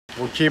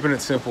We're keeping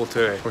it simple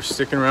today. We're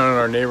sticking around in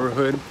our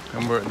neighborhood,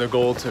 and the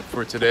goal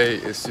for today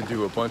is to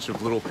do a bunch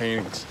of little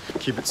paintings.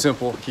 Keep it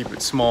simple, keep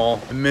it small.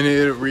 The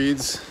minute it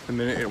reads, the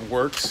minute it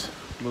works,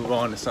 move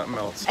on to something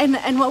else.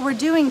 And what we're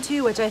doing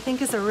too, which I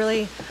think is a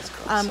really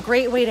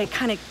great way to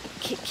kind of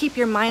keep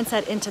your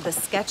mindset into the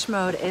sketch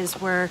mode, is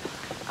we're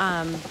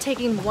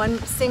taking one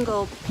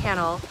single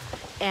panel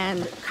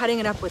and cutting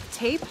it up with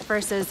tape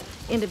versus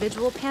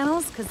individual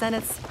panels, because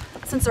then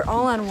since they're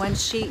all on one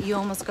sheet, you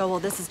almost go, well,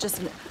 this is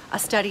just a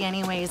study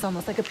anyways,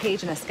 almost like a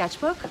page in a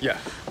sketchbook. Yeah.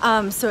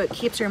 So it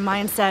keeps your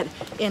mindset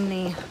in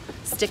the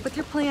stick with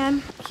your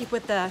plan, keep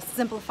with the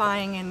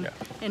simplifying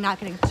and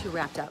not getting too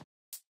wrapped up.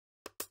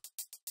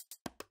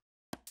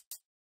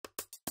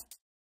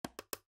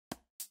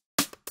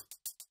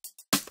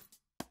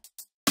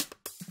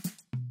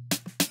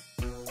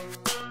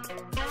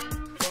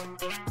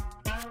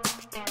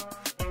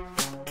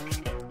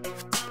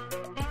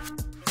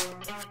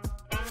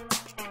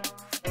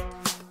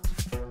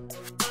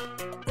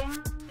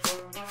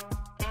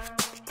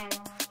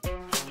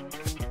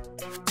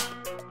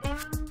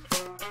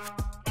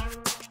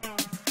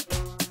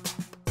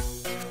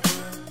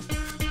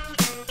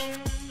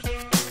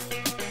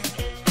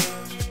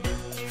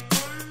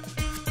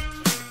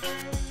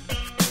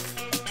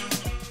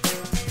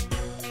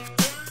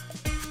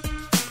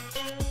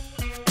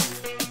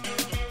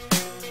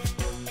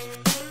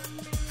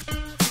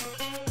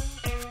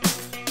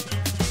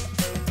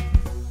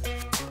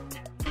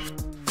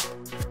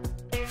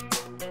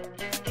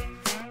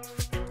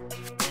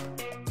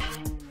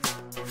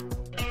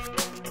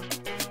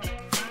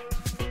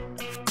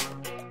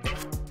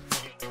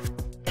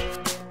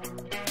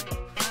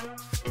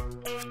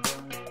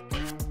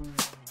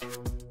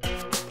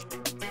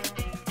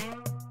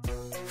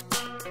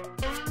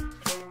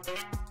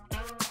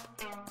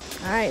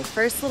 All right,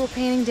 first little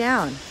painting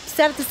down.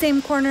 Sat at the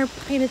same corner,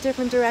 painted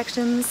different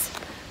directions,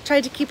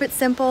 tried to keep it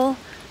simple.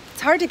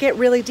 It's hard to get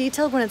really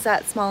detailed when it's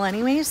that small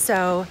anyway,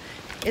 so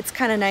it's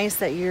kind of nice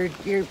that you're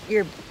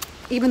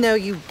even though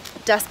you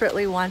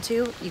desperately want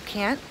to, you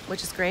can't,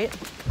 which is great.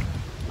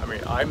 I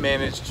mean, I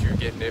managed to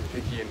get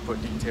nitpicky and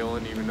put detail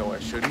in even though I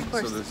shouldn't. Of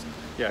course. So this,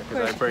 yeah,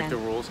 because I break the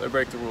rules. I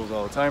break the rules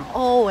all the time.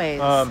 Always.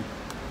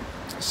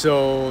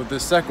 So the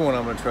second one,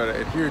 I'm going to try to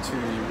adhere to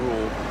the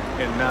rule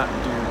and not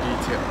do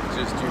detail,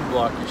 just do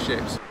blocky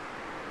shapes.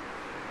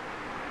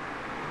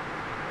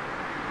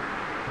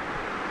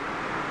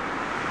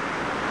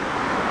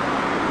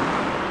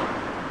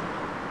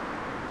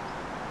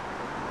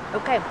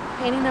 Okay,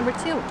 painting number 2.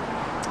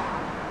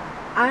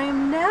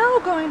 I'm now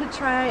going to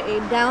try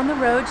a down the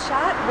road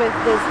shot with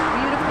this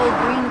beautiful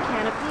green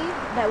canopy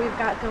that we've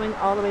got going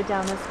all the way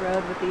down this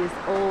road with these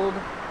old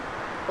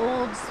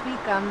sweet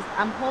gums.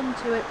 I'm holding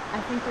to it. I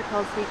think they're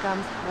called sweet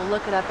gums. We'll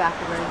look it up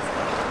afterwards.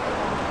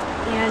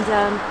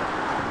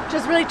 And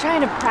just really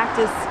trying to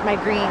practice my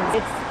greens.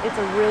 It's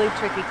a really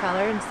tricky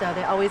color, and so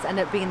they always end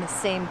up being the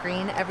same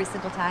green every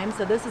single time.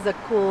 So this is a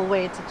cool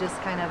way to just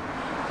kind of,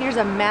 here's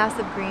a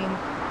massive green.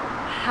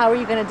 How are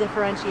you going to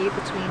differentiate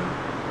between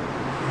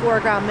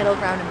foreground, middle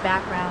ground, and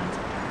background?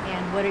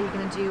 And what are you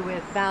going to do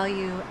with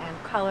value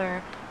and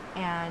color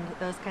and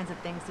those kinds of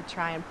things to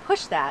try and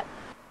push that?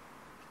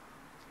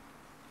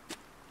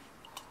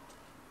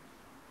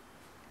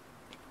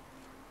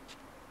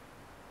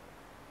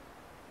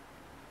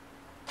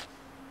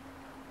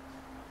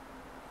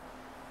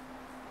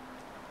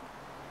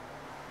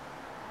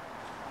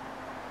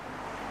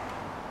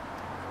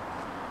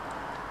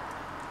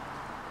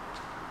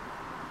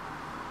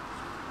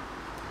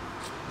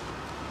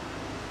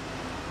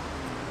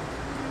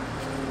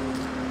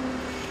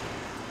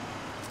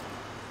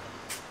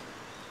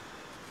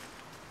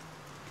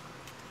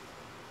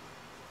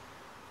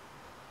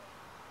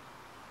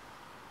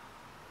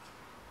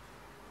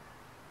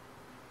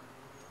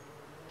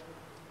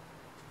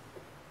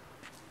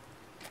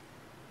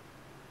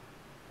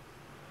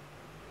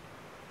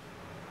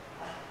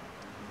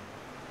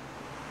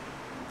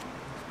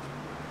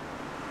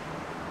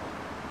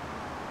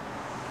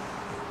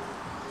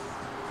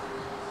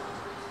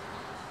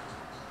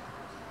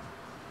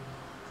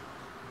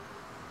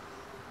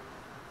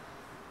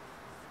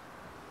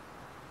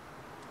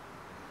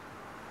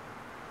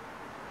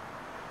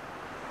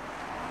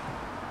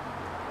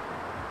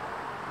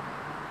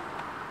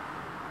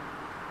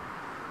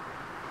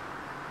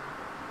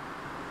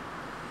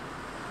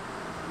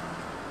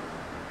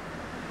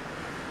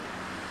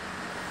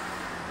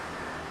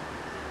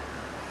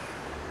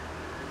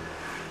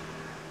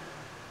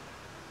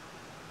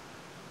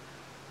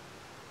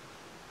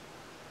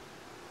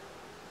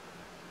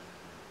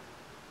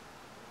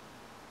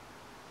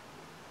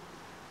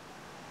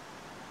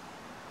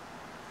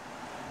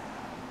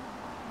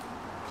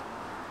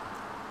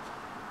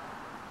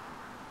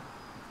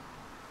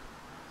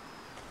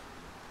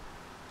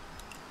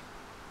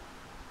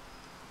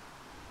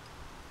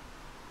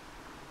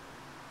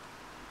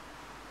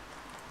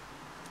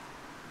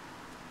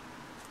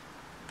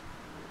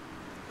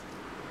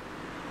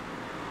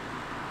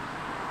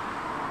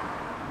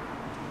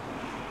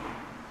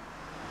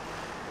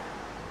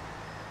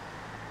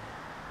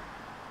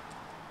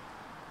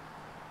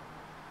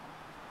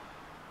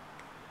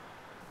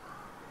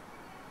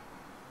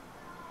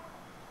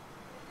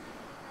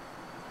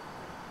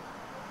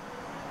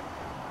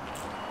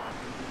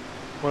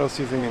 What else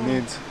do you think it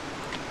needs?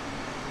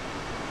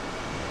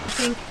 I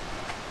think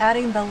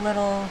adding the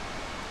little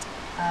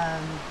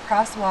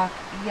crosswalk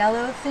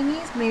yellow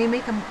thingies, maybe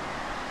make them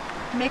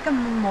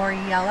more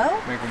yellow.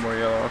 Make them more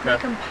yellow, okay.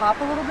 Make them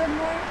pop a little bit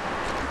more.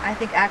 I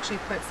think actually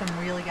put some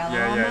real yellow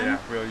on them. Yeah,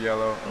 real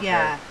yellow. Okay.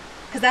 Yeah,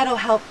 because that'll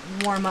help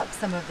warm up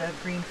some of the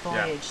green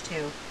foliage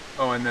too.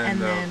 Oh, and then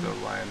the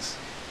lines.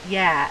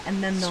 Yeah,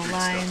 and then the Street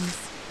lines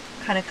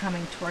kind of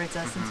coming towards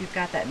us. Since you've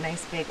got that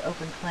nice big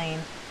open plain,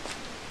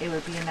 it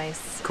would be a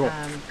nice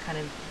kind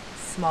of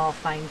small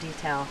fine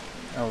detail.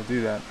 I will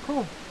do that.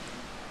 Cool.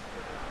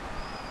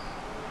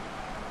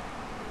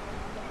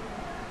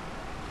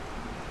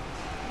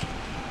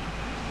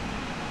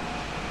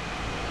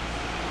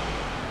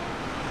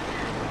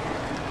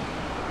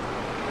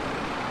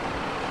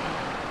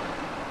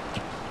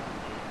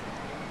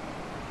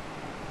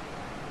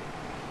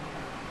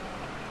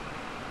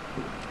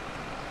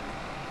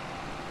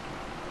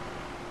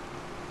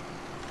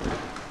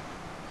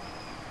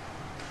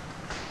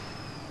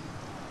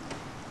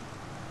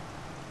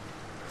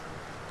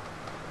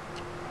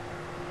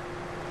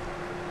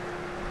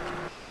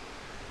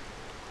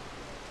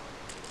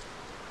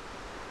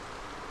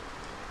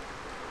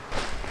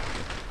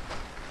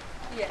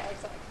 Yeah,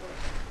 exactly.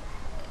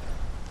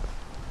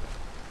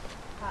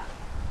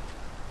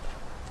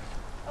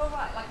 Oh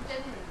right, like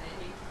genuinely,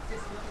 he's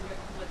just looking at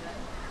the window.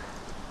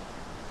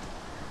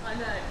 I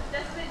know.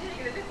 Yesterday she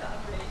didn't look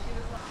at me. She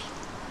was like.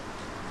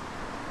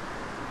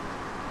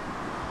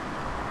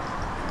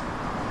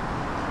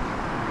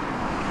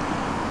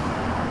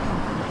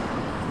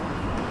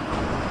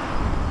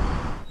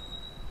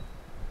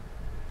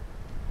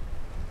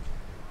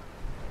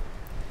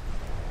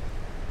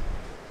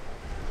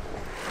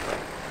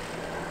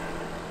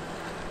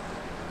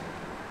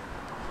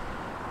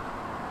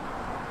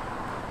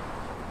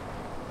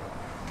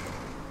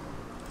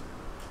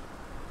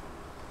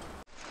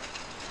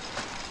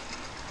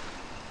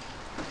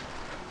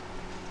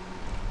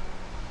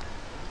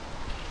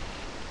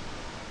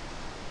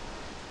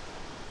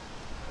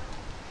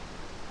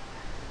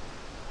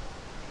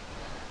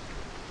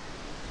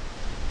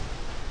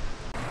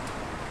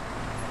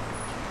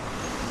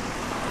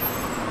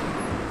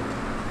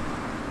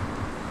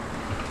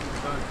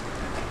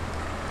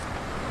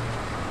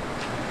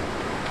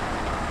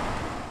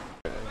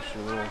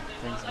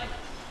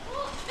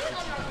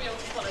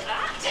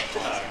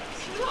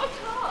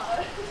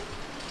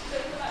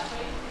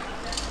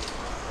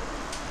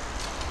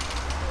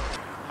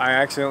 I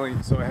accidentally,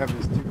 so I have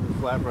these two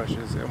flat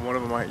brushes, and one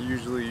of them I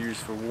usually use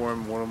for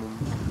warm, one of them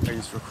I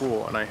use for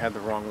cool, and I had the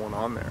wrong one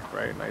on there,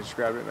 right? And I just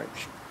grabbed it and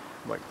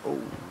I'm like,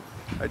 oh,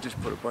 I just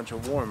put a bunch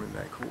of warm in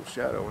that cool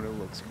shadow and it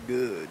looks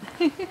good.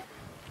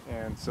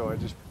 And so I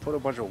just put a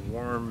bunch of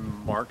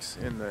warm marks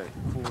in the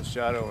cool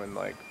shadow and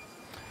like,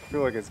 I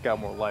feel like it's got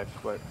more life,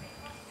 but.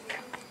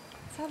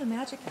 That's how the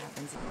magic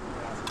happens.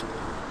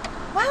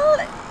 Well,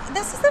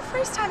 this is the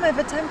first time I've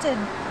attempted,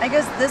 I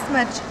guess, this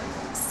much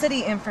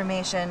city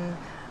information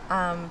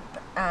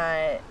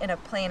in a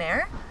plein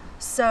air.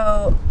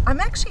 So I'm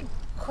actually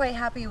quite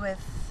happy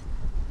with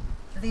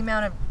the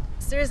amount of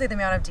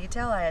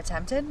detail I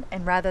attempted,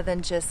 and rather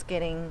than just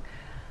getting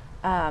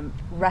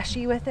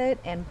rushy with it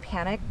and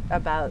panic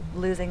about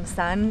losing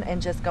sun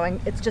and just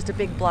going, it's just a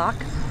big block.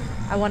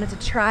 I wanted to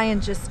try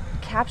and just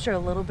capture a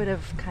little bit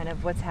of kind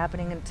of what's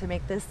happening and to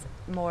make this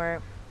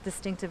more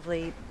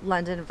distinctively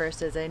London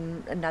versus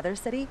another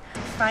city.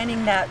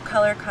 Finding that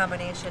color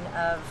combination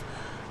of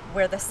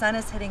where the sun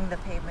is hitting the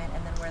pavement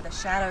and then where the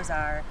shadows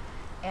are,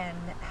 and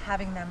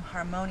having them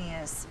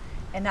harmonious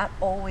and not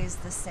always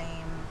the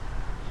same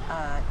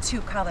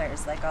two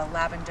colors, like a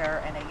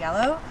lavender and a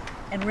yellow,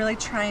 and really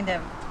trying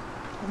to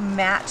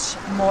match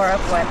more of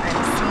what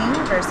I'm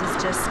seeing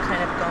versus just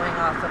kind of going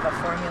off of a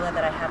formula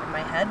that I have in my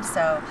head.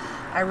 So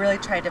I really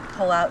tried to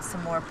pull out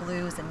some more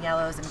blues and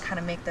yellows and kind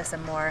of make this a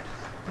more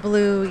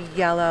blue,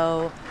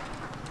 yellow,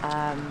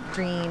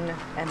 green,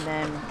 and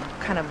then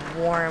kind of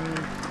warm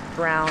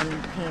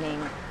brown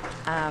painting,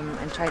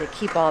 and try to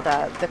keep all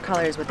the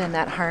colors within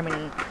that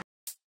harmony.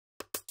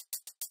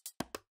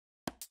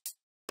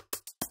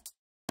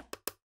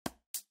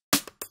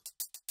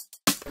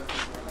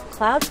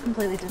 Clouds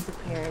completely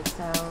disappeared,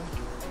 so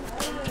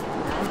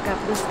we've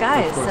got blue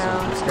skies. Of course, so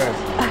blue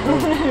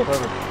skies.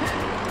 Perfect.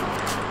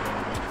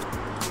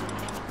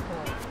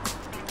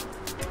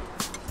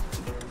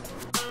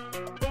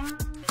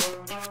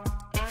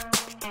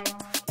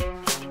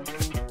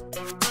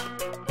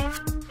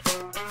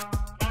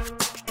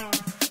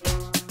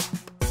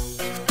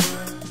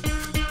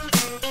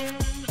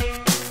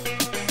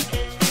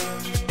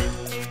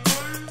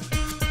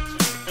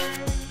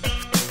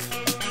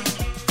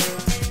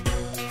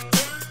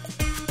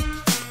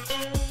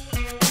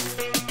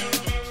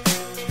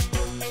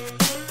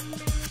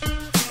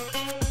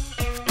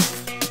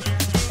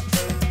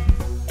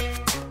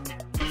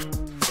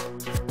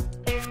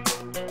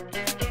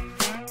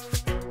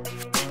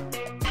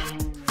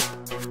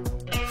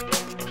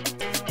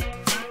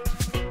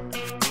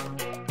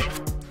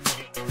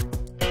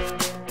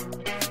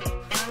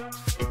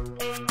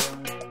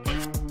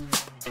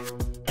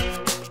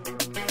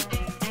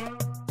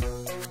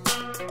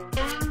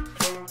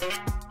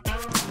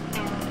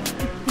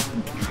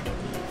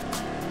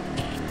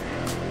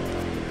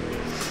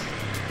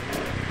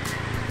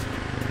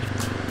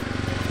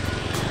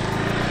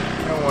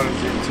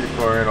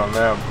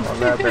 on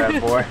that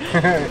bad boy.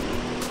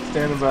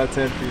 Stand about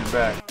 10 feet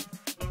back.